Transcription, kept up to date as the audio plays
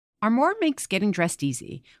Armoire makes getting dressed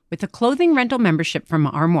easy. With a clothing rental membership from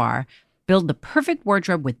Armoire, build the perfect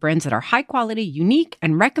wardrobe with brands that are high quality, unique,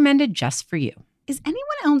 and recommended just for you. Is anyone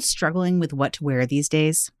else struggling with what to wear these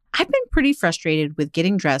days? I've been pretty frustrated with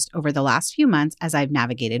getting dressed over the last few months as I've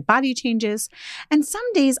navigated body changes, and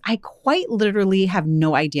some days I quite literally have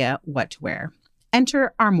no idea what to wear.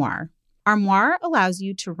 Enter Armoire. Armoire allows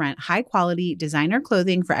you to rent high-quality designer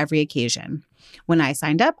clothing for every occasion. When I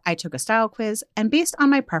signed up, I took a style quiz, and based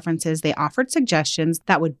on my preferences, they offered suggestions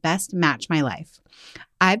that would best match my life.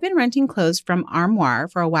 I've been renting clothes from Armoire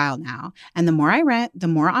for a while now, and the more I rent, the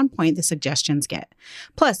more on point the suggestions get.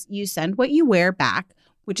 Plus, you send what you wear back,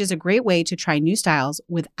 which is a great way to try new styles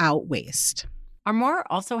without waste. Armoire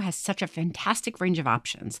also has such a fantastic range of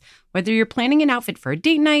options. Whether you're planning an outfit for a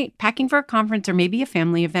date night, packing for a conference, or maybe a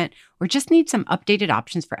family event, or just need some updated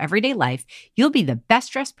options for everyday life, you'll be the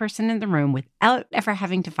best dressed person in the room without ever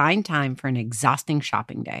having to find time for an exhausting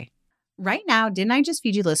shopping day. Right now, Didn't I Just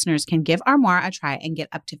Feed You listeners can give Armoire a try and get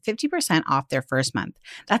up to 50% off their first month.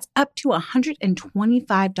 That's up to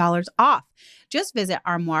 $125 off. Just visit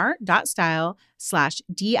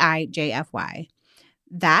armoire.style/DIJFY.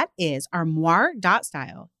 That is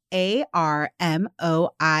armoire.style,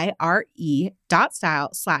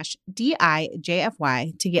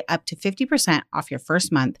 ARMOIRE.style/DIJFY to get up to 50% off your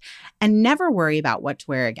first month and never worry about what to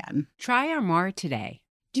wear again. Try Armoire today.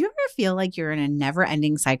 Do you ever feel like you're in a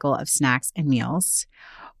never-ending cycle of snacks and meals?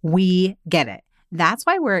 We get it. That's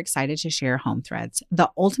why we're excited to share Home Threads,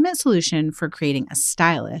 the ultimate solution for creating a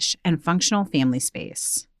stylish and functional family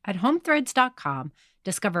space. At homethreads.com,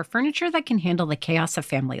 discover furniture that can handle the chaos of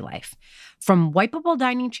family life. From wipeable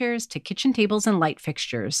dining chairs to kitchen tables and light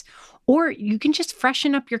fixtures. Or you can just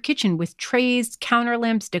freshen up your kitchen with trays, counter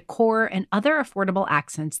lamps, decor, and other affordable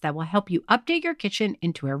accents that will help you update your kitchen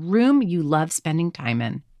into a room you love spending time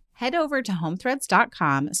in. Head over to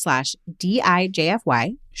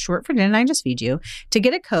homethreads.com/DIJFY, short for Didn't I Just Feed You, to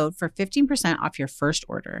get a code for 15% off your first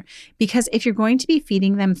order. Because if you're going to be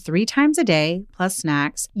feeding them 3 times a day, plus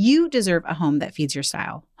snacks, you deserve a home that feeds your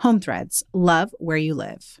style. Home Threads, love where you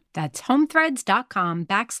live. That's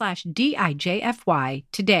homethreads.com/DIJFY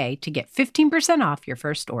today to get 15% off your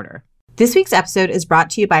first order. This week's episode is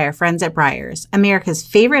brought to you by our friends at Breyers, America's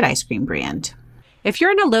favorite ice cream brand. If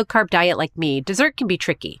you're on a low-carb diet like me, dessert can be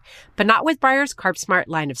tricky, but not with Breyers Carb Smart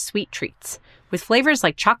line of sweet treats. With flavors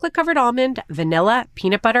like chocolate-covered almond, vanilla,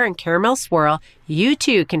 peanut butter, and caramel swirl, you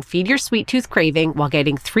too can feed your sweet tooth craving while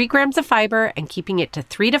getting 3 grams of fiber and keeping it to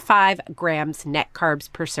 3 to 5 grams net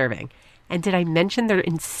carbs per serving. And did I mention they're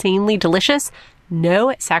insanely delicious?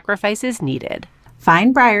 No sacrifices needed.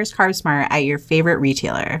 Find Breyers Carb Smart at your favorite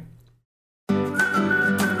retailer.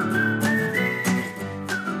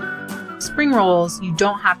 Spring rolls, you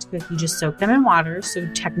don't have to cook, you just soak them in water. So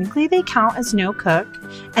technically they count as no cook.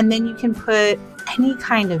 And then you can put any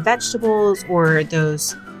kind of vegetables or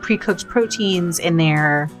those pre-cooked proteins in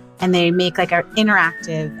there. And they make like an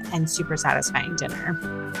interactive and super satisfying dinner.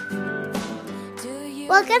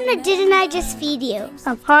 Welcome to Didn't I Just Feed You?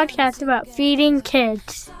 A podcast about feeding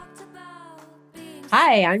kids.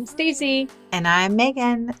 Hi, I'm Stacy. And I'm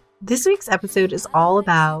Megan. This week's episode is all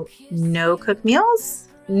about no cook meals.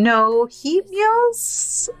 No heat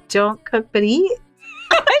meals. Don't cook but eat.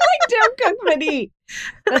 I like don't cook but eat.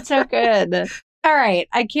 That's so good. All right.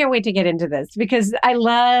 I can't wait to get into this because I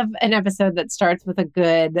love an episode that starts with a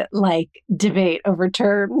good debate over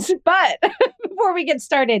terms. But before we get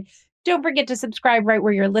started, don't forget to subscribe right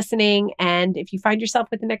where you're listening. And if you find yourself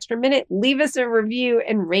with an extra minute, leave us a review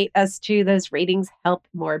and rate us too. Those ratings help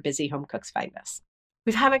more busy home cooks find us.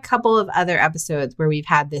 We've had a couple of other episodes where we've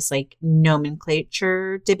had this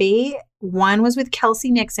nomenclature debate. One was with Kelsey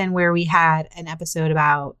Nixon, where we had an episode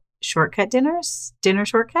about shortcut dinners, dinner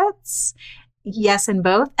shortcuts. Yes, and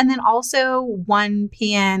both. And then also 1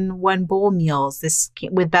 pan, 1 bowl meals. This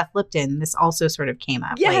with Beth Lipton, this also sort of came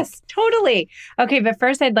up. Yes, totally. Okay, but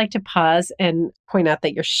first I'd like to pause and point out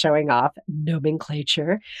that you're showing off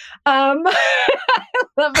nomenclature. I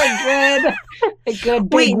love a good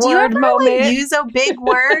big Wait, word moment. Do you ever use a big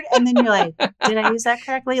word and then you're like, did I use that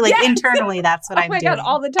correctly? Yes! Internally, that's what I'm doing. Oh my God,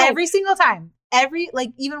 all the time. Every single time.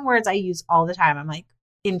 Even words I use all the time. I'm like,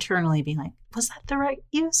 internally being like, was that the right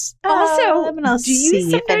use? Also, I'm going to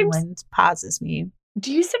see if anyone pauses me.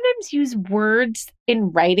 Do you sometimes use words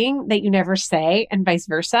in writing that you never say and vice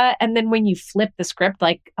versa? And then when you flip the script,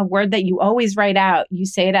 like a word that you always write out, you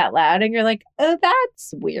say it out loud and you're like, oh,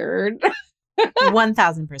 that's weird.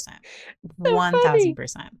 1,000%.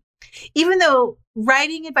 1,000%. Even though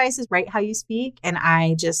writing advice is write how you speak. And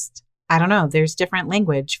I don't know, there's different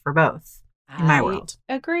language for both in my world.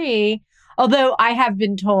 Agree. Although I have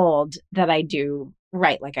been told that I do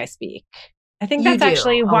write like I speak. I think You that's do,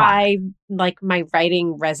 actually a why like my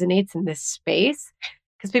writing resonates in this space.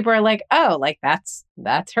 Because people are like, oh, like that's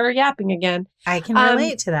her yapping again. I can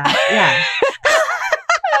relate to that. Yeah.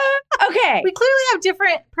 Okay. We clearly have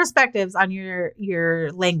different perspectives on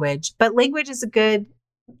your language, but language is a good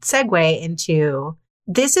segue into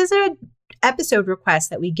this is a episode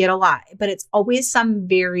request that we get a lot, but it's always some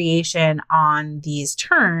variation on these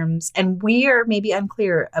terms, and we are maybe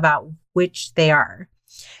unclear about which they are.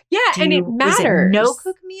 Yeah, and it matters. Is it no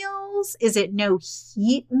cook meals? Is it no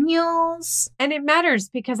heat meals? And it matters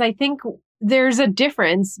because I think there's a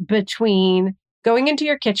difference between going into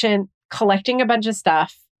your kitchen, collecting a bunch of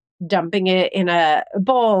stuff, dumping it in a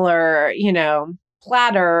bowl or,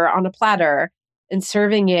 platter on a platter and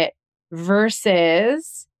serving it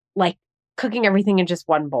versus like cooking everything in just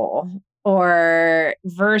one bowl or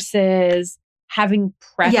versus having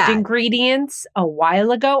prepped ingredients a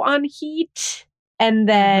while ago on heat and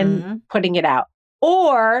then putting it out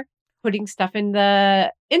or putting stuff in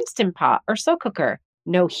the Instant Pot or slow cooker.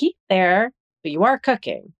 No heat there, but you are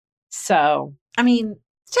cooking. So, I mean,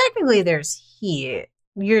 technically there's heat.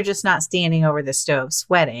 You're just not standing over the stove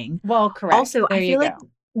sweating. Well, correct. Also, I feel like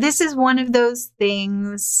this is one of those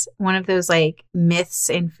things, one of those like myths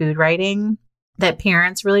in food writing that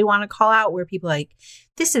parents really want to call out where people are like,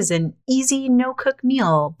 this is an easy no cook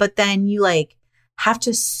meal. But then you like have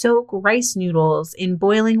to soak rice noodles in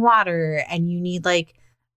boiling water and you need like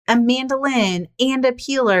a mandolin and a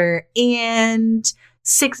peeler and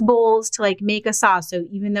 6 bowls to like make a sauce. So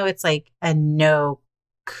even though it's like a no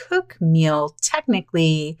cook meal,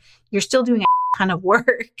 technically you're still doing a ton of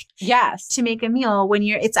work to make a meal when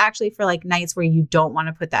it's actually for like nights where you don't want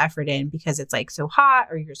to put the effort in because it's like so hot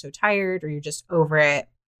or you're so tired or you're just over it.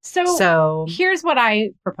 So here's what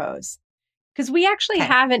I propose, because we actually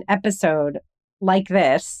have an episode like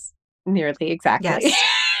this nearly exactly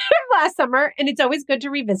last summer, and it's always good to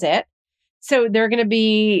revisit. So there are going to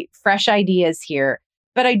be fresh ideas here.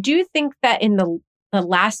 But I do think that in the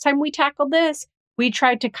last time we tackled this, we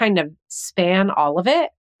tried to kind of span all of it.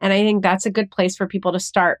 And I think that's a good place for people to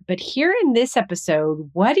start. But here in this episode,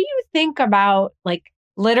 what do you think about like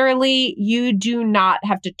literally you do not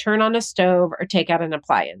have to turn on a stove or take out an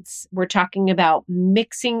appliance? We're talking about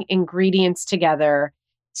mixing ingredients together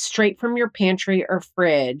straight from your pantry or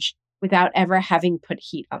fridge without ever having put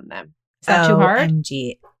heat on them. Is that too hard?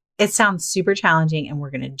 OMG. It sounds super challenging and we're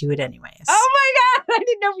going to do it anyways. Oh my God. I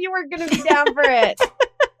didn't know if you were going to be down for it.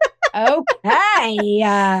 Okay.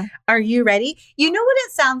 Are you ready? You know what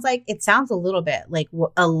it sounds like? It sounds a little bit like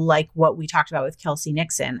what we talked about with Kelsey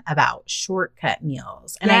Nixon about shortcut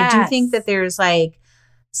meals. And I do think that there's like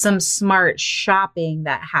some smart shopping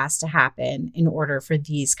that has to happen in order for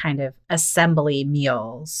these kind of assembly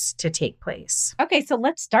meals to take place. Okay, so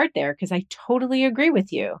let's start there because I totally agree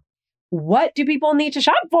with you. What do people need to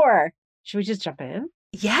shop for? Should we just jump in?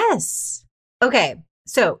 Yes. Okay.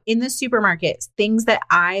 So in the supermarket, things that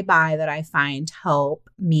I buy that I find help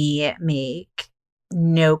me make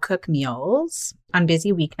no cook meals on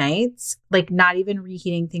busy weeknights, like not even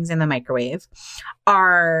reheating things in the microwave,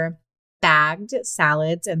 are bagged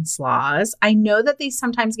salads and slaws. I know that they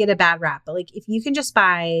sometimes get a bad rap, but like if you can just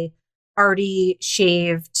buy already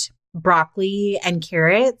shaved broccoli and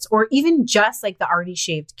carrots, or even just like the already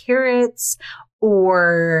shaved carrots,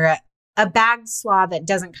 or a bagged slaw that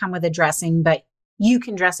doesn't come with a dressing, but you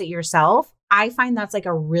can dress it yourself. I find that's like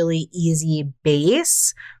a really easy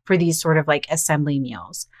base for these sort of like assembly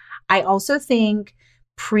meals. I also think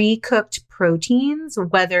pre-cooked proteins,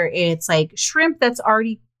 whether it's like shrimp that's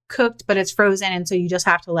already cooked, but it's frozen and so you just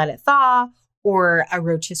have to let it thaw, or a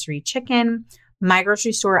rotisserie chicken. My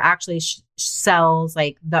grocery store actually sells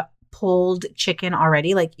like the pulled chicken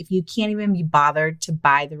already. Like if you can't even be bothered to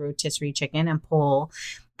buy the rotisserie chicken and pull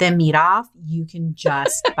the meat off, you can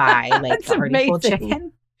just buy like the already pulled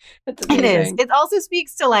chicken. That's amazing. It is. It also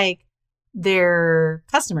speaks to like their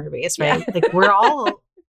customer base, right? Yeah. Like we're all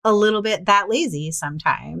a little bit that lazy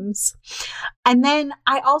sometimes. And then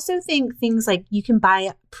I also think things like you can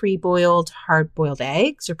buy pre-boiled hard-boiled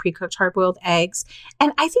eggs or pre-cooked hard-boiled eggs.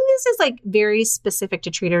 And I think this is like very specific to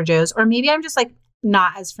Trader Joe's, or maybe I'm just like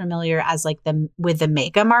not as familiar as like with the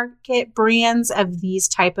mega market brands of these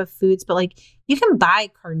type of foods, but like you can buy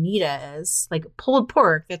carnitas, like pulled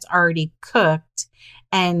pork that's already cooked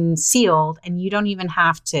and sealed, and you don't even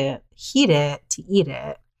have to heat it to eat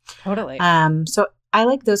it. Totally. So I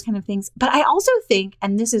like those kind of things. But I also think,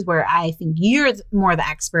 and this is where I think you're more the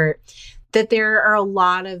expert, that there are a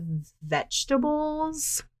lot of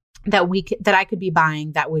vegetables that I could be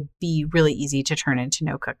buying that would be really easy to turn into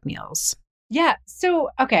no-cook meals. Yeah. So,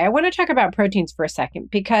 okay, I want to talk about proteins for a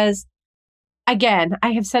second because again,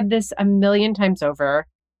 I have said this a million times over.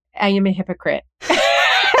 I am a hypocrite.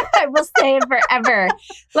 I will say it forever.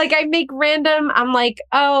 Like I make random, I'm like,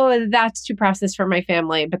 oh, that's too processed for my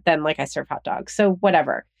family. But then like I serve hot dogs. So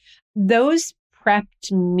whatever. Those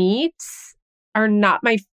prepped meats are not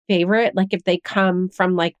my favorite. Like if they come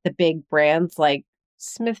from like the big brands like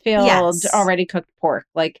Smithfield already cooked pork,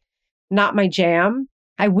 like not my jam.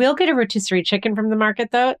 I will get a rotisserie chicken from the market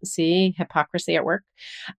though. See, hypocrisy at work.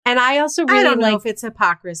 And I also really I don't know if it's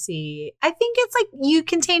hypocrisy. I think it's like you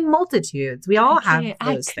contain multitudes. We all have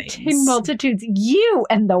those things. Multitudes. You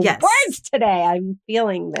and the words today. I'm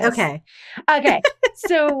feeling this. Okay.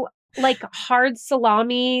 So like hard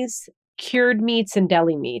salamis, cured meats, and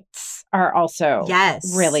deli meats are also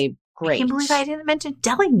really great. I can't believe I didn't mention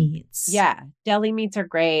deli meats. Yeah, deli meats are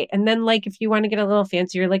great. And then like if you want to get a little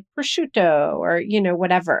fancier, like prosciutto or,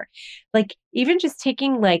 whatever. Like even just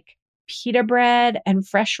taking like pita bread and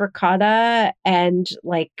fresh ricotta and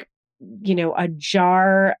like, a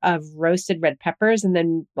jar of roasted red peppers and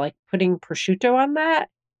then like putting prosciutto on that,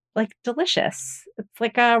 like delicious. It's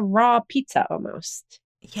like a raw pizza almost.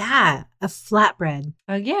 Yeah, a flatbread.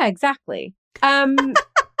 Yeah, exactly. A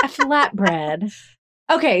flatbread.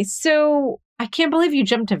 Okay, so I can't believe you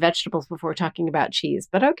jumped to vegetables before talking about cheese,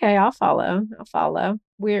 but okay, I'll follow.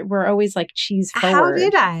 We're always like cheese forward. How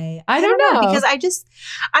did I? I don't know. Because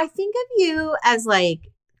I think of you as like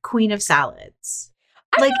queen of salads.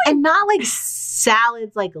 And not like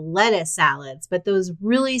salads, like lettuce salads, but those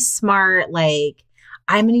really smart, like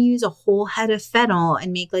I'm going to use a whole head of fennel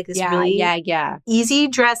and make like this really easy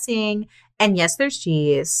dressing. And yes, there's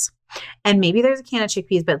cheese and maybe there's a can of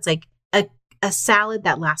chickpeas, but it's like a salad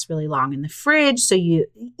that lasts really long in the fridge. So you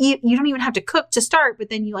don't even have to cook to start,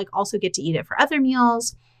 but then you like also get to eat it for other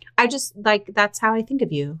meals. I just like, that's how I think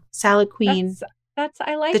of you. Salad queen.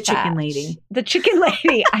 I like the chicken lady. The chicken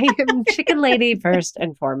lady. I am chicken lady first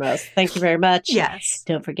and foremost. Thank you very much. Yes.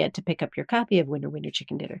 Don't forget to pick up your copy of Winner Winner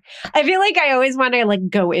Chicken Dinner. I feel like I always want to like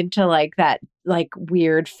go into like that like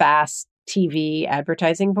weird fast TV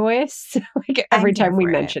advertising voice like every time we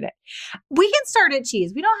mention it. We can start at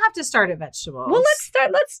cheese. We don't have to start at vegetables. Well,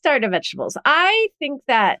 let's start at vegetables. I think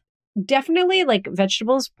that definitely like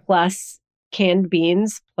vegetables plus canned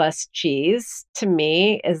beans plus cheese to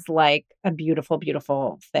me is like a beautiful,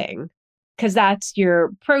 beautiful thing because that's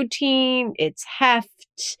your protein. It's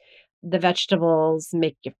heft. The vegetables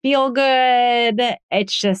make you feel good.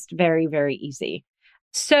 It's just very, very easy.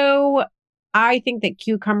 So I think that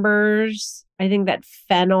cucumbers, I think that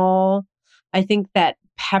fennel, I think that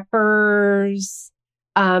peppers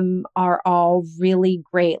are all really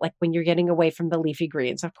great. Like when you're getting away from the leafy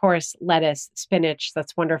greens, of course, lettuce, spinach,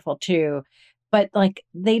 that's wonderful too. But like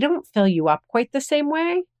they don't fill you up quite the same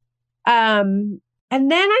way. And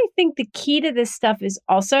then I think the key to this stuff is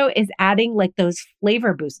adding like those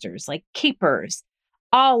flavor boosters, like capers,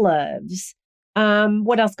 olives.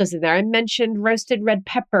 What else goes in there? I mentioned roasted red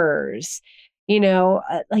peppers,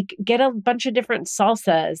 like get a bunch of different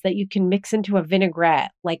salsas that you can mix into a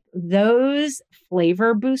vinaigrette. Like those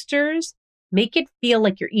flavor boosters make it feel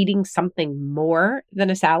like you're eating something more than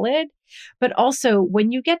a salad. But also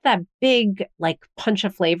when you get that big like punch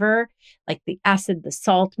of flavor, like the acid, the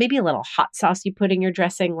salt, maybe a little hot sauce you put in your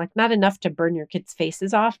dressing, like not enough to burn your kids'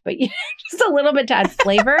 faces off, but just a little bit to add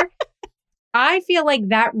flavor. I feel like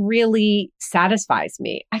that really satisfies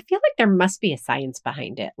me. I feel like there must be a science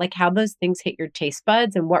behind it, like how those things hit your taste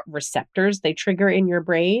buds and what receptors they trigger in your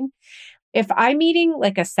brain. If I'm eating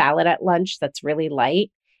like a salad at lunch that's really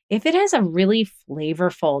light, if it has a really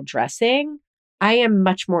flavorful dressing, I am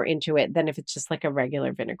much more into it than if it's just like a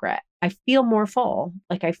regular vinaigrette. I feel more full,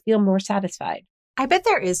 like I feel more satisfied. I bet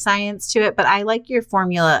there is science to it, but I like your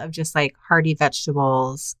formula of just like hearty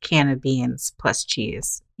vegetables, can of beans plus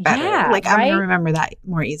cheese better. Yeah, like I'm going to remember that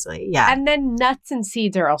more easily. Yeah. And then nuts and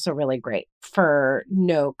seeds are also really great for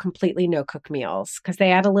completely no cook meals because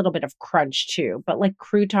they add a little bit of crunch too. But like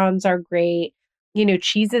croutons are great.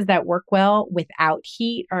 Cheeses that work well without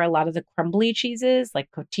heat are a lot of the crumbly cheeses like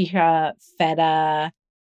cotija, feta,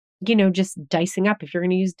 just dicing up. If you're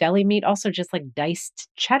going to use deli meat, also just like diced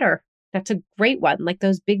cheddar. That's a great one. Like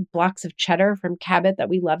those big blocks of cheddar from Cabot that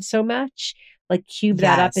we love so much, like cube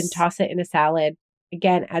that up and toss it in a salad.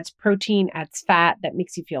 Again, adds protein, adds fat that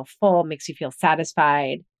makes you feel full, makes you feel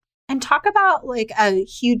satisfied. And talk about like a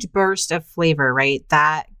huge burst of flavor, right?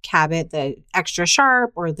 That Cabot, the extra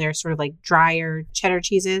sharp or their sort of like drier cheddar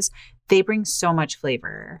cheeses, they bring so much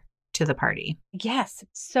flavor to the party. Yes,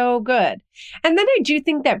 it's so good. And then I do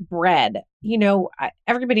think that bread,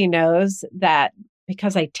 everybody knows that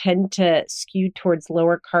because I tend to skew towards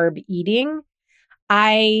lower carb eating,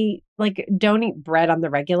 I like don't eat bread on the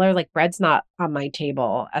regular. Like bread's not on my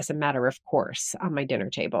table as a matter of course on my dinner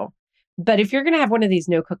table. But if you're going to have one of these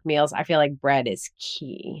no cook meals, I feel like bread is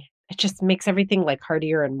key. It just makes everything like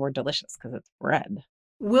heartier and more delicious because it's bread.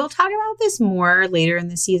 We'll talk about this more later in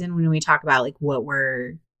the season when we talk about like what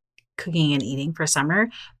we're cooking and eating for summer.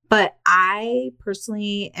 But I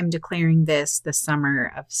personally am declaring this the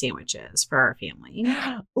summer of sandwiches for our family.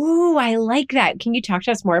 Ooh, I like that. Can you talk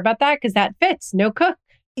to us more about that? Because that fits. No cook.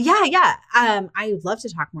 Yeah. I would love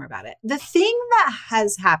to talk more about it. The thing that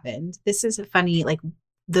has happened, this is funny, like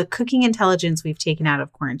the cooking intelligence we've taken out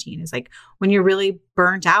of quarantine is like when you're really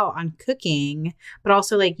burnt out on cooking, but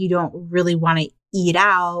also like you don't really want to eat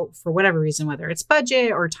out for whatever reason, whether it's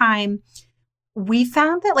budget or time. We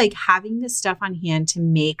found that like having this stuff on hand to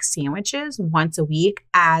make sandwiches once a week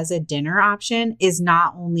as a dinner option is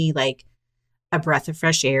not only like a breath of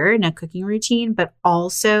fresh air in a cooking routine, but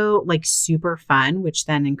also like super fun, which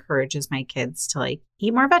then encourages my kids to like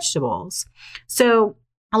eat more vegetables. So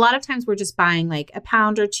a lot of times we're just buying like a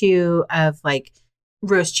pound or two of like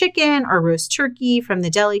roast chicken or roast turkey from the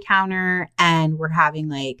deli counter. And we're having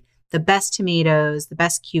like the best tomatoes, the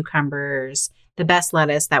best cucumbers, the best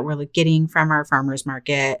lettuce that we're getting from our farmer's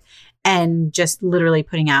market, and just literally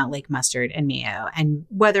putting out like mustard and mayo. And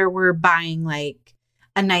whether we're buying like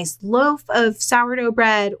a nice loaf of sourdough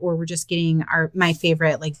bread or we're just getting my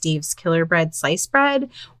favorite like Dave's Killer Bread sliced bread,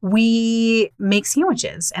 we make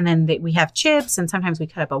sandwiches. And then we have chips, and sometimes we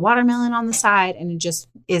cut up a watermelon on the side, and it just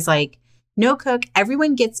is like no cook.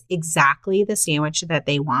 Everyone gets exactly the sandwich that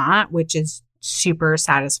they want, which is super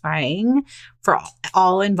satisfying for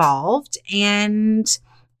all involved. And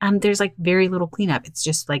there's like very little cleanup. It's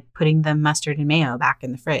just like putting the mustard and mayo back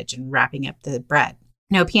in the fridge and wrapping up the bread.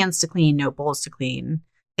 No pans to clean, no bowls to clean.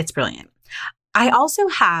 It's brilliant. I also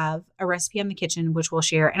have a recipe in the kitchen, which we'll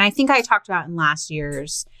share. And I think I talked about in last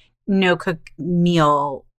year's no cook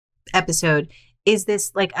meal episode, is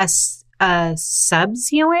this like a sub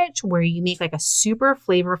sandwich where you make like a super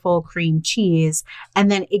flavorful cream cheese,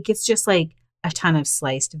 and then it gets just like a ton of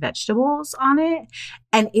sliced vegetables on it.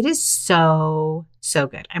 And it is so, so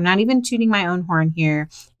good. I'm not even tooting my own horn here.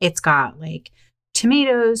 It's got like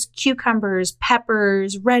tomatoes, cucumbers,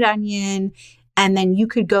 peppers, red onion. And then you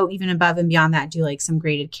could go even above and beyond that, do like some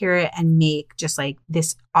grated carrot and make just like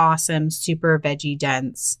this awesome, super veggie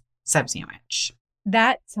dense sub sandwich.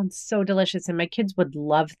 That sounds so delicious. And my kids would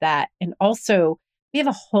love that. And also, we have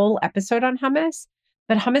a whole episode on hummus,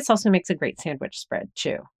 but hummus also makes a great sandwich spread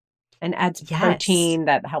too, and adds protein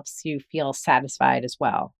that helps you feel satisfied as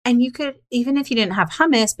well. And you could, even if you didn't have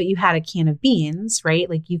hummus, but you had a can of beans, right?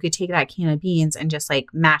 Like you could take that can of beans and just like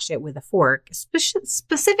mash it with a fork.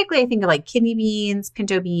 Specifically, I think of like kidney beans,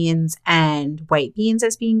 pinto beans, and white beans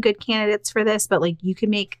as being good candidates for this. But like you could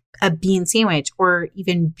make a bean sandwich or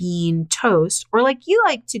even bean toast, or like you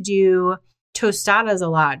like to do tostadas a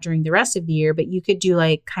lot during the rest of the year, but you could do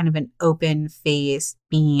like kind of an open face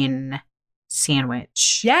bean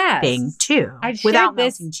sandwich thing too, without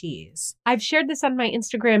melting cheese. I've shared this on my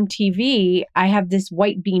Instagram TV. I have this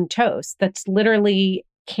white bean toast that's literally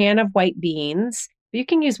can of white beans. You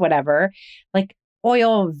can use whatever, like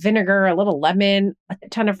oil, vinegar, a little lemon, a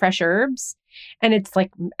ton of fresh herbs. And it's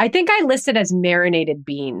like, I think I listed as marinated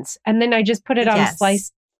beans. And then I just put it on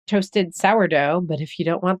sliced toasted sourdough. But if you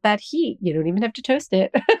don't want that heat, you don't even have to toast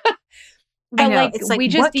it. But like we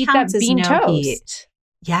just eat that bean toast. Heat?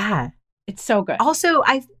 Yeah. It's so good. Also,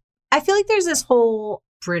 I feel like there's this whole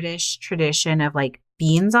British tradition of like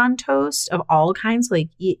beans on toast of all kinds. Like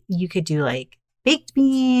you could do like baked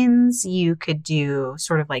beans. You could do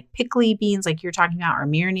sort of like pickly beans like you're talking about, or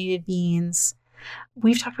marinated beans.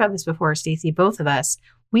 We've talked about this before, Stacey, both of us.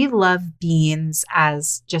 We love beans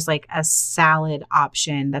as just like a salad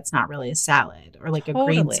option that's not really a salad, or like a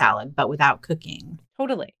green salad, but without cooking.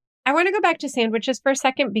 Totally. I want to go back to sandwiches for a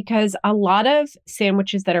second, because a lot of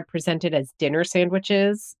sandwiches that are presented as dinner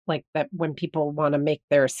sandwiches, like that when people want to make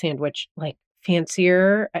their sandwich like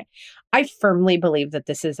fancier, I firmly believe that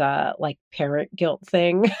this is a like parent guilt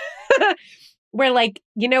thing. Where like,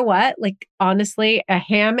 you know what? Like, honestly, a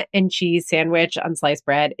ham and cheese sandwich on sliced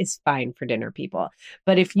bread is fine for dinner people.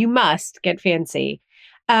 But if you must get fancy,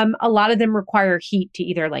 a lot of them require heat to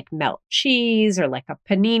either like melt cheese or like a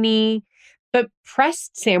panini. But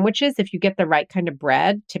pressed sandwiches, if you get the right kind of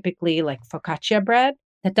bread, typically like focaccia bread,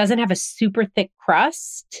 that doesn't have a super thick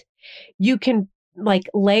crust, you can like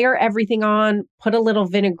layer everything on, put a little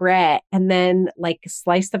vinaigrette, and then like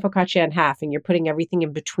slice the focaccia in half, and you're putting everything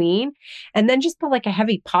in between, and then just put like a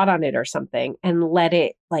heavy pot on it or something and let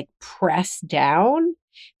it like press down.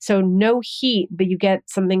 So no heat, but you get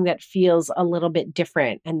something that feels a little bit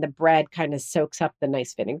different. And the bread kind of soaks up the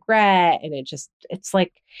nice vinaigrette. And it's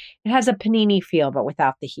like, it has a panini feel, but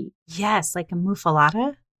without the heat. Yes, like a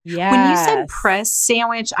muffalata. Yeah. When you said press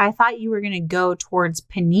sandwich, I thought you were going to go towards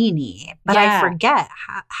panini, but I forget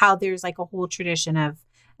how there's like a whole tradition of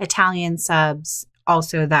Italian subs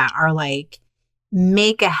also that are like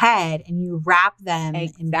make ahead and you wrap them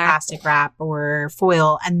in plastic wrap or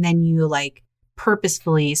foil and then you like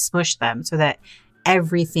purposefully smush them so that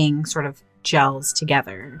everything sort of gels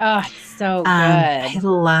together. Oh, so good. I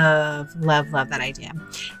love that idea.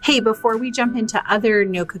 Hey, before we jump into other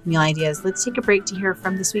no-cook meal ideas, let's take a break to hear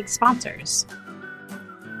from this week's sponsors.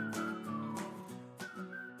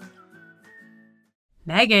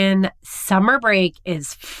 Megan, summer break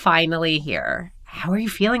is finally here. How are you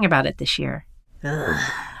feeling about it this year?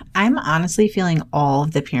 I'm honestly feeling all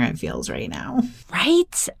of the parent feels right now.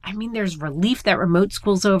 Right? I mean, there's relief that remote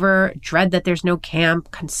school's over, dread that there's no camp,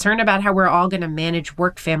 concern about how we're all going to manage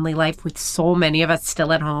work-family life with so many of us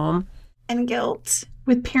still at home. And guilt.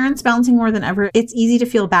 With parents bouncing more than ever, it's easy to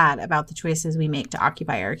feel bad about the choices we make to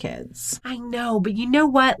occupy our kids. I know, but you know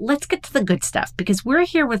what? Let's get to the good stuff because we're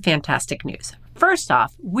here with fantastic news. First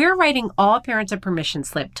off, we're writing all parents a permission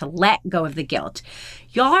slip to let go of the guilt.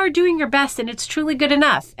 Y'all are doing your best and it's truly good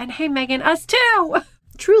enough. And hey, Megan, us too.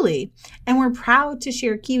 Truly. And we're proud to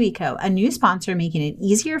share KiwiCo, a new sponsor making it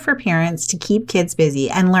easier for parents to keep kids busy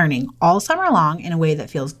and learning all summer long in a way that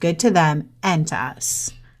feels good to them and to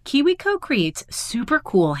us. KiwiCo creates super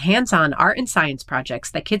cool hands-on art and science projects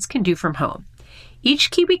that kids can do from home. Each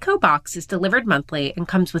KiwiCo box is delivered monthly and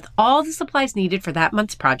comes with all the supplies needed for that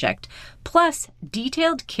month's project, plus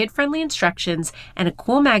detailed kid-friendly instructions and a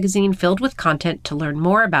cool magazine filled with content to learn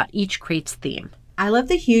more about each crate's theme. I love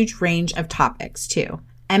the huge range of topics, too.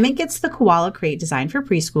 Emmett gets the koala crate designed for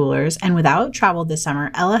preschoolers, and without travel this summer,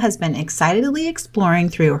 Ella has been excitedly exploring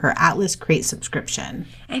through her Atlas Crate subscription.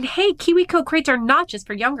 And hey, KiwiCo crates are not just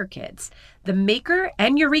for younger kids. The Maker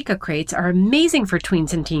and Eureka crates are amazing for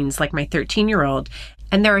tweens and teens like my 13-year-old.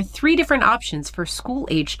 And there are 3 different options for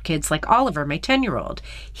school-aged kids like Oliver, my 10-year-old.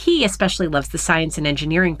 He especially loves the science and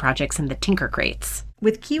engineering projects in the Tinker crates.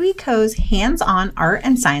 With KiwiCo's hands-on art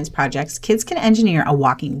and science projects, kids can engineer a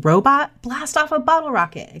walking robot, blast off a bottle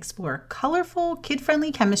rocket, explore colorful,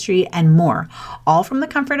 kid-friendly chemistry, and more, all from the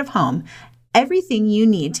comfort of home. Everything you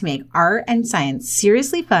need to make art and science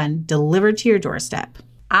seriously fun delivered to your doorstep.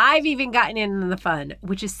 I've even gotten in on the fun,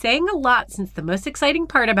 which is saying a lot since the most exciting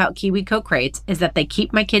part about KiwiCo crates is that they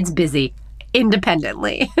keep my kids busy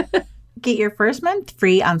independently. Get your first month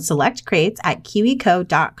free on select crates at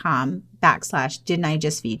kiwico.com/didn't I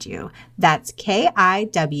just feed you. That's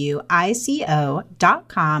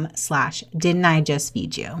KIWICO.com/didn't I just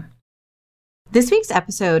feed you. This week's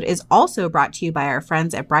episode is also brought to you by our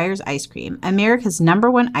friends at Breyers Ice Cream, America's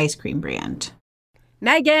 #1 ice cream brand.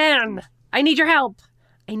 Megan, I need your help.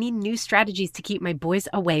 I need new strategies to keep my boys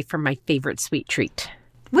away from my favorite sweet treat.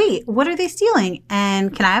 Wait, what are they stealing?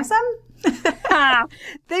 And can I have some?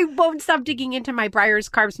 They won't stop digging into my Breyers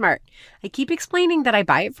Carb Smart. I keep explaining that I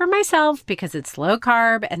buy it for myself because it's low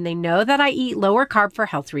carb and they know that I eat lower carb for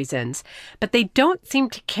health reasons. But they don't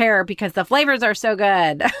seem to care because the flavors are so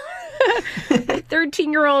good. My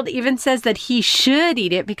 13-year-old even says that he should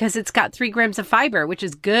eat it because it's got 3 grams of fiber, which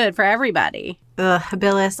is good for everybody. Ugh,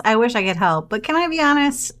 Billis, I wish I could help, but can I be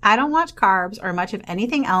honest? I don't watch carbs or much of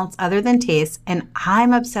anything else other than taste, and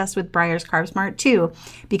I'm obsessed with Breyers Carb Smart too,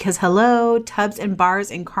 because hello, tubs and bars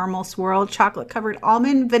in caramel swirled, chocolate-covered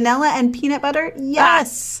almond, vanilla, and peanut butter,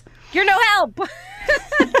 yes! You're no help!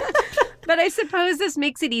 But I suppose this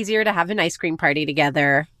makes it easier to have an ice cream party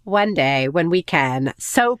together one day when we can.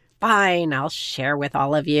 So fine, I'll share with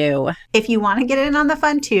all of you. If you want to get in on the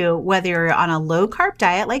fun too, whether you're on a low-carb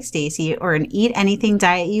diet like Stacy or an eat-anything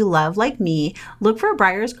diet you love like me, look for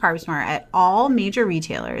Breyers Carb Smart at all major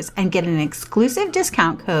retailers and get an exclusive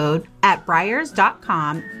discount code at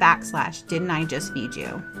breyers.com/didn't I just feed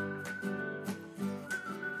you.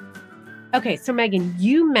 Okay, so Megan,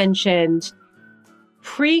 you mentioned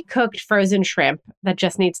pre-cooked frozen shrimp that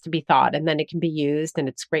just needs to be thawed and then it can be used and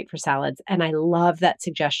it's great for salads. And I love that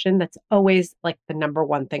suggestion. That's always like the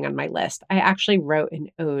 #1 thing on my list. I actually wrote an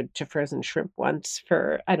ode to frozen shrimp once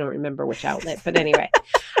for, I don't remember which outlet, but anyway.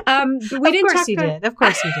 We did. Of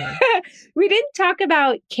course you did. We didn't talk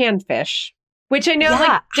about canned fish, which I know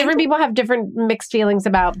like different people have different mixed feelings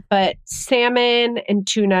about, but salmon and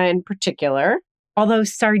tuna in particular. Although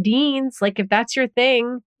sardines, like if that's your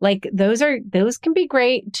thing, like those can be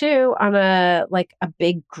great too on a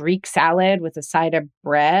big Greek salad with a side of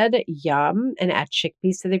bread. Yum. And add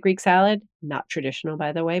chickpeas to the Greek salad. Not traditional,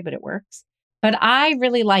 by the way, but it works. But I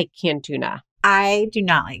really like canned tuna. I do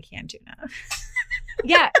not like canned tuna.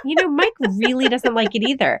 Yeah, Mike really doesn't like it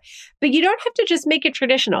either. But you don't have to just make it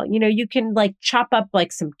traditional. You can like chop up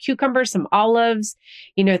like some cucumbers, some olives,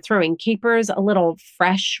 throw in capers, a little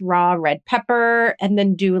fresh raw red pepper, and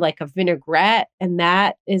then do like a vinaigrette. And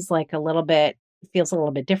that is like feels a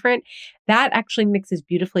little bit different. That actually mixes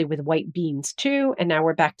beautifully with white beans too. And now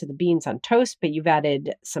we're back to the beans on toast, but you've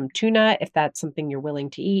added some tuna if that's something you're willing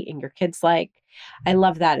to eat and your kids like. I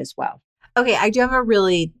love that as well. Okay, I do have a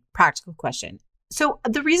really practical question. So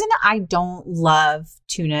the reason I don't love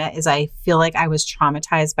tuna is I feel like I was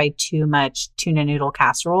traumatized by too much tuna noodle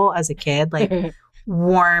casserole as a kid. Like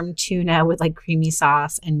warm tuna with like creamy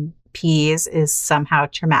sauce and peas is somehow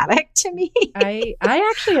traumatic to me. I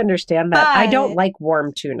actually understand that. I don't like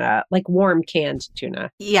warm tuna, like warm canned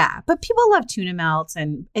tuna. Yeah, but people love tuna melts,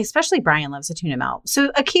 and especially Brian loves a tuna melt.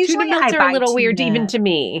 So occasionally tuna melts I are buy a little tuna. weird even to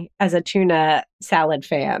me as a tuna salad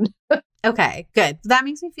fan. Okay, good. That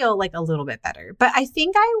makes me feel like a little bit better. But I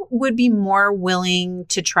think I would be more willing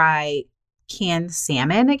to try canned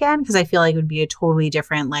salmon again because I feel like it would be a totally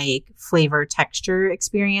different like flavor texture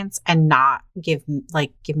experience and not give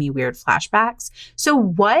me weird flashbacks. So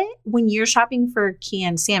when you're shopping for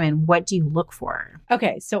canned salmon, what do you look for?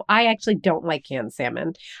 Okay, so I actually don't like canned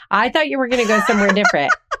salmon. I thought you were going to go somewhere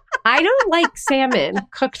different. I don't like salmon,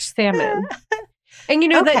 cooked salmon. And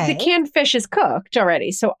the canned fish is cooked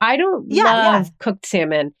already. So I don't love cooked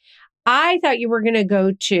salmon. I thought you were going to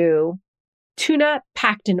go to tuna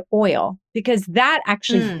packed in oil because that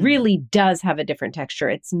actually really does have a different texture.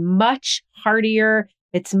 It's much heartier.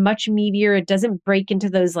 It's much meatier. It doesn't break into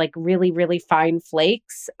those like really, really fine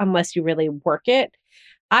flakes unless you really work it.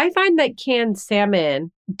 I find that canned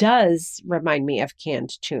salmon does remind me of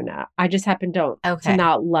canned tuna. I just happen to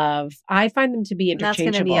not love. I find them to be interchangeable.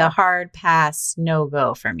 That's going to be a hard pass,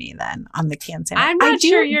 no-go for me then on the canned salmon. I'm not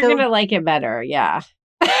sure you're going to like it better. Yeah.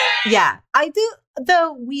 Yeah, I do.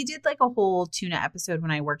 Though we did like a whole tuna episode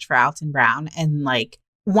when I worked for Alton Brown. And like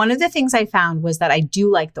one of the things I found was that I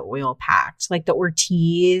do like the oil packed, like the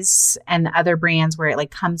Ortiz and the other brands where it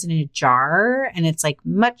like comes in a jar and it's like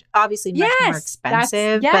much more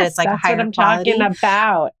expensive, but it's like a higher quality. That's what I'm talking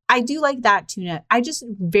about. I do like that tuna. I just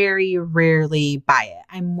very rarely buy it.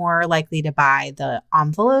 I'm more likely to buy the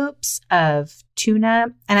envelopes of tuna.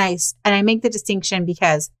 And I make the distinction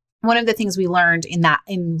because one of the things we learned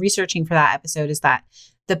in researching for that episode is that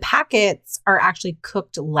the packets are actually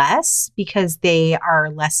cooked less because they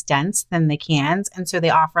are less dense than the cans. And so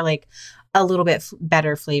they offer like a little bit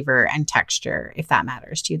better flavor and texture, if that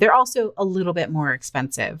matters to you. They're also a little bit more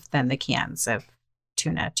expensive than the cans of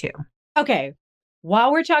tuna too. Okay.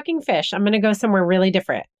 While we're talking fish, I'm going to go somewhere really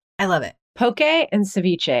different. I love it. Poke and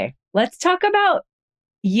ceviche. Let's talk about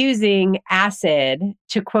using acid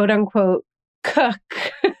to quote unquote cook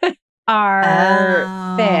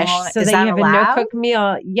our fish so that you have a no-cook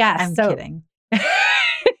meal. Yes. I'm kidding.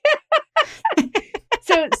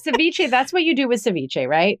 So ceviche, that's what you do with ceviche,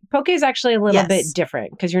 right? Poke is actually a little bit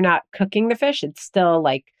different because you're not cooking the fish. It's still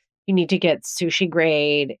like you need to get sushi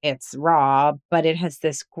grade. It's raw, but it has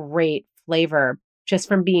this great flavor just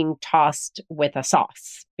from being tossed with a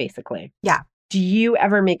sauce, basically. Yeah. Do you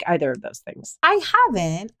ever make either of those things? I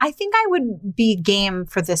haven't. I think I would be game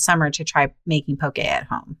for this summer to try making poke at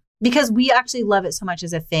home because we actually love it so much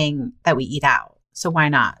as a thing that we eat out. So why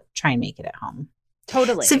not try and make it at home?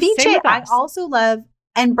 Totally. Ceviche, I also love,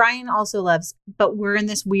 and Brian also loves, but we're in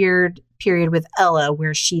this weird period with Ella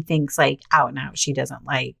where she thinks like out and out she doesn't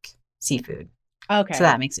like seafood. Okay. So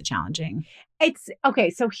that makes it challenging. It's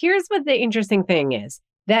okay. So here's what the interesting thing is.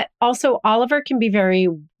 That also Oliver can be very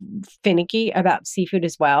finicky about seafood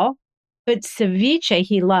as well. But ceviche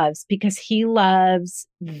he loves because he loves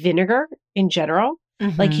vinegar in general.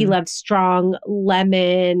 Mm-hmm. Like he loves strong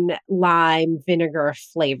lemon, lime, vinegar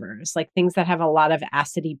flavors. Like things that have a lot of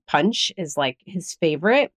acidy punch is like his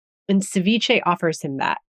favorite. And ceviche offers him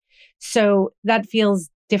that. So that feels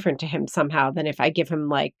different to him somehow than if I give him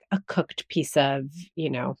like a cooked piece of,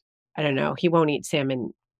 I don't know, he won't eat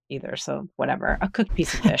salmon either. So whatever, a cooked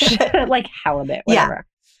piece of fish, like halibut, whatever.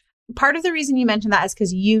 Yeah. Part of the reason you mentioned that is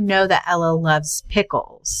because you know that Ella loves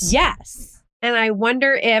pickles. Yes. And I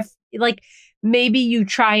wonder if like maybe you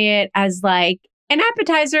try it as like an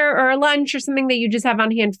appetizer or a lunch or something that you just have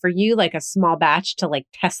on hand for you, like a small batch to like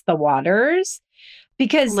test the waters.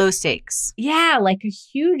 Because low stakes. Yeah. Like a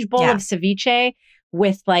huge bowl of ceviche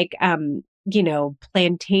with like,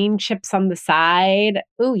 plantain chips on the side.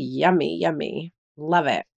 Ooh, yummy, yummy. Love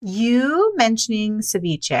it. You mentioning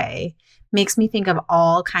ceviche makes me think of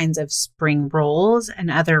all kinds of spring rolls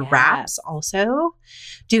and other wraps also.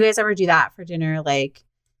 Do you guys ever do that for dinner? Like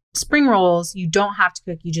spring rolls, you don't have to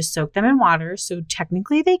cook. You just soak them in water. So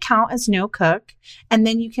technically they count as no cook. And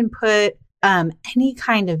then you can put any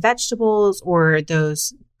kind of vegetables or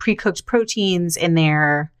those pre-cooked proteins in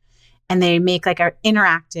there. And they make like an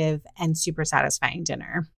interactive and super satisfying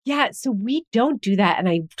dinner. Yeah, so we don't do that. And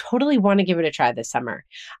I totally want to give it a try this summer.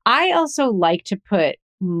 I also like to put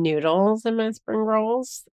noodles in my spring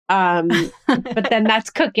rolls. But then that's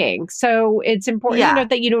cooking. So it's important to note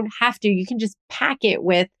that you don't have to. You can just pack it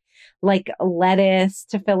with like lettuce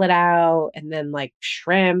to fill it out and then like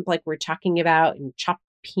shrimp, like we're talking about, and chopped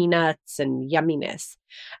peanuts and yumminess.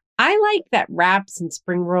 I like that wraps and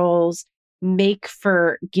spring rolls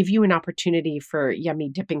give you an opportunity for yummy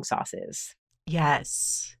dipping sauces.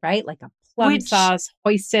 Yes. Right? Like a plum sauce,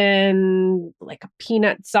 hoisin, like a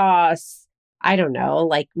peanut sauce. I don't know,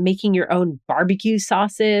 like making your own barbecue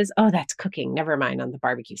sauces. Oh, that's cooking. Never mind on the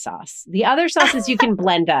barbecue sauce. The other sauces you can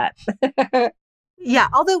blend up. Yeah.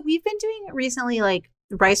 Although we've been doing it recently, like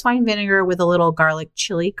rice wine vinegar with a little garlic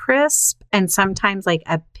chili crisp and sometimes like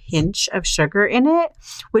a pinch of sugar in it,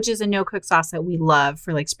 which is a no-cook sauce that we love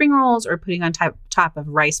for like spring rolls or putting on top of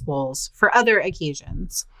rice bowls for other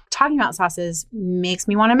occasions. Talking about sauces makes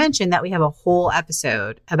me want to mention that we have a whole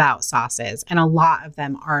episode about sauces, and a lot of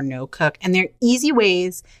them are no-cook, and they're easy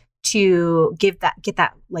ways to get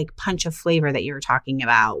that like punch of flavor that you were talking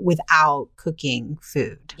about without cooking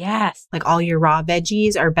food. Yes. Like all your raw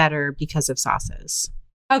veggies are better because of sauces.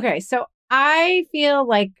 Okay, so I feel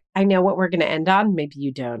like I know what we're going to end on. Maybe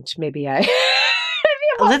you don't. Maybe I...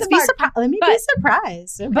 Let me be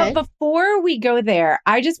surprised. Okay. But before we go there,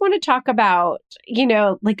 I just want to talk about,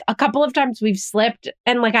 like a couple of times we've slipped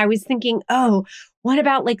and like I was thinking, oh, what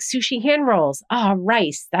about like sushi hand rolls? Oh,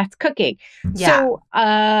 rice, that's cooking. Yeah.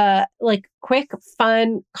 So like quick,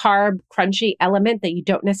 fun, carb, crunchy element that you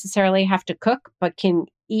don't necessarily have to cook but can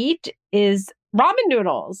eat is ramen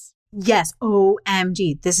noodles. Yes.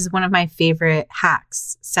 OMG. This is one of my favorite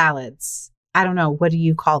hacks, salads. I don't know. What do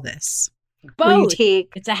you call this? Both.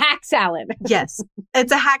 It's a hack salad. Yes,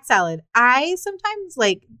 it's a hack salad. I sometimes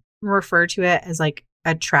like refer to it as like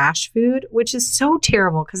a trash food, which is so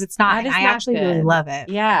terrible because it's not. I actually really love it.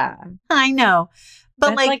 Yeah, I know,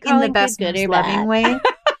 but like in the best, most loving way.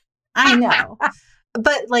 I know,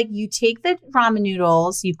 but like you take the ramen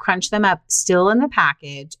noodles, you crunch them up still in the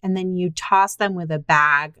package, and then you toss them with a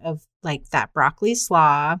bag of like that broccoli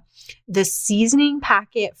slaw, the seasoning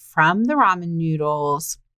packet from the ramen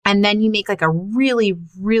noodles. And then you make like a really,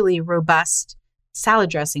 really robust salad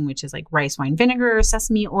dressing, which is like rice wine vinegar,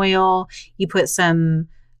 sesame oil. You put some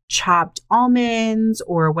chopped almonds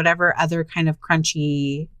or whatever other kind of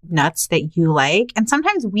crunchy nuts that you like. And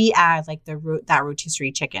sometimes we add like that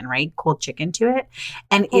rotisserie chicken, right? Cold chicken to it.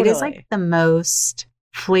 And It is like the most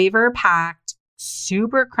flavor packed,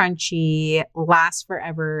 super crunchy, last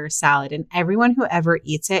forever salad. And everyone who ever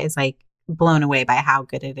eats it is like blown away by how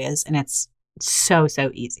good it is. And it's so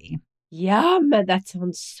easy. Yum. That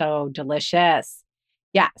sounds so delicious.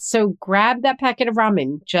 Yeah. So grab that packet of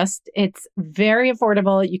ramen. It's very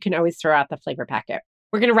affordable. You can always throw out the flavor packet.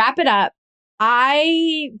 We're going to wrap it up.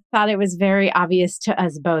 I thought it was very obvious to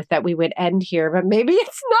us both that we would end here, but maybe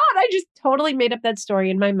it's not. I just totally made up that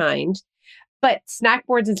story in my mind. But snack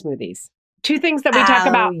boards and smoothies. Two things that we talk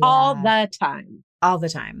about all the time. All the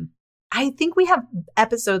time. I think we have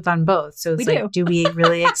episodes on both. So it's do we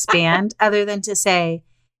really expand other than to say,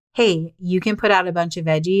 hey, you can put out a bunch of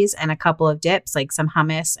veggies and a couple of dips, like some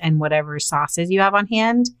hummus and whatever sauces you have on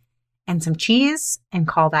hand and some cheese and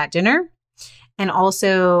call that dinner. And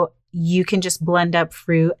also you can just blend up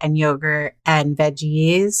fruit and yogurt and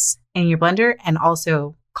veggies in your blender and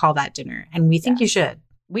also call that dinner. And we think you should.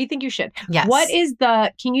 We think you should. Yes.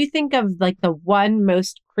 Can you think of like the one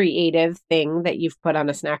most creative thing that you've put on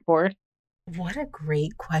a snack board? What a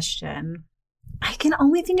great question. I can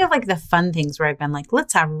only think of like the fun things where I've been like,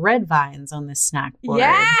 let's have red vines on this snack board.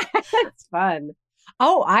 Yeah, it's fun.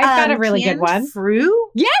 Oh, I've got a really good one.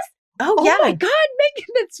 Fruit? Yes. Oh, yeah. Oh my God, Megan,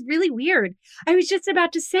 that's really weird. I was just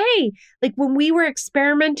about to say, like when we were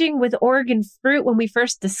experimenting with Oregon fruit, when we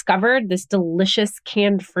first discovered this delicious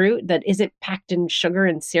canned fruit that isn't packed in sugar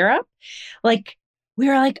and syrup, like we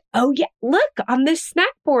were like, oh yeah, look on this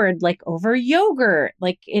snack board, like over yogurt,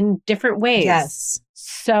 like in different ways. Yes.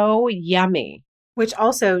 So yummy. Which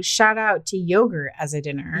also shout out to yogurt as a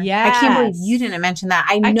dinner. Yeah. I can't believe you didn't mention that.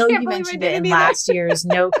 I know you mentioned it in last year's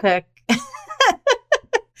No Cook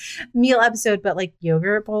meal episode, but like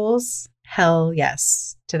yogurt bowls, hell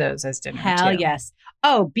yes to those as dinner. Hell too. yes.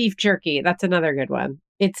 Oh, beef jerky. That's another good one.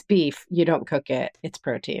 It's beef. You don't cook it. It's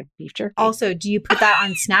protein. Beef jerky. Also, do you put that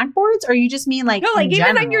on snack boards or you just mean like no, like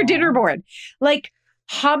even on your dinner board? Like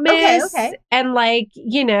hummus Okay. and like,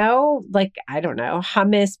 you know, like, I don't know,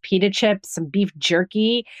 hummus, pita chips, some beef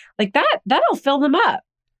jerky, like that'll fill them up.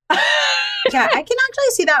 Yeah, I can actually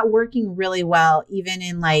see that working really well, even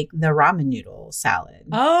in like the ramen noodle salad.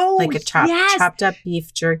 Oh, like a chopped up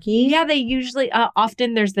beef jerky. Yeah, they usually,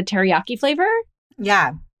 often there's the teriyaki flavor.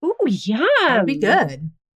 Yeah. Ooh, yum. That'd be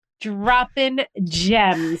good. Dropping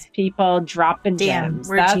gems, people. Dropping gems.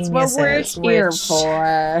 We're That's what we're here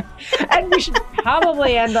for. And we should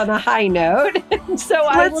probably end on a high note. So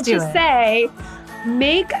I will just say,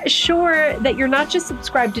 make sure that you're not just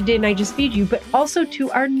subscribed to Didn't I Just Feed You, but also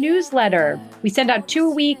to our newsletter. We send out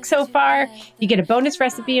 2 a week so far. You get a bonus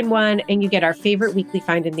recipe in one, and you get our favorite weekly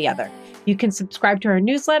find in the other. You can subscribe to our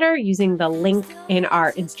newsletter using the link in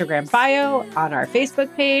our Instagram bio, on our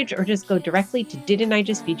Facebook page, or just go directly to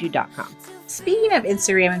didn'tijustfeedyou.com. Speaking of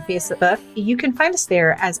Instagram and Facebook, you can find us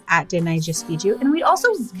there as @Didn't I Just Feed You. And we'd also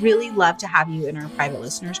really love to have you in our private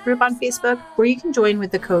listeners group on Facebook, where you can join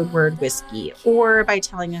with the code word whiskey or by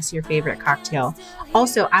telling us your favorite cocktail.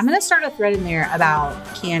 Also, I'm going to start a thread in there about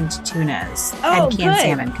canned tunas and canned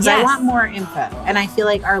salmon, because I want more info. And I feel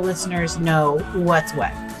like our listeners know what's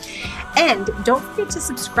what. And don't forget to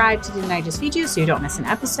subscribe to Didn't I Just Feed You so you don't miss an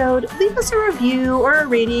episode. Leave us a review or a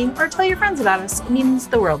rating, or tell your friends about us. It means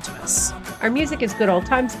the world to us. Our music is Good Old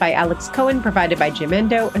Times by Alex Cohen, provided by Jim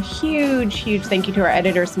Endo. A huge thank you to our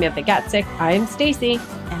editor, Samantha Gatzik. I'm Stacy.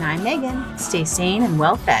 And I'm Megan. Stay sane and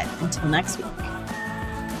well fed. Until next week.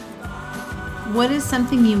 What is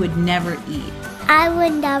something you would never eat? I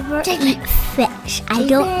would never eat fish. I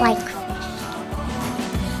don't like fish.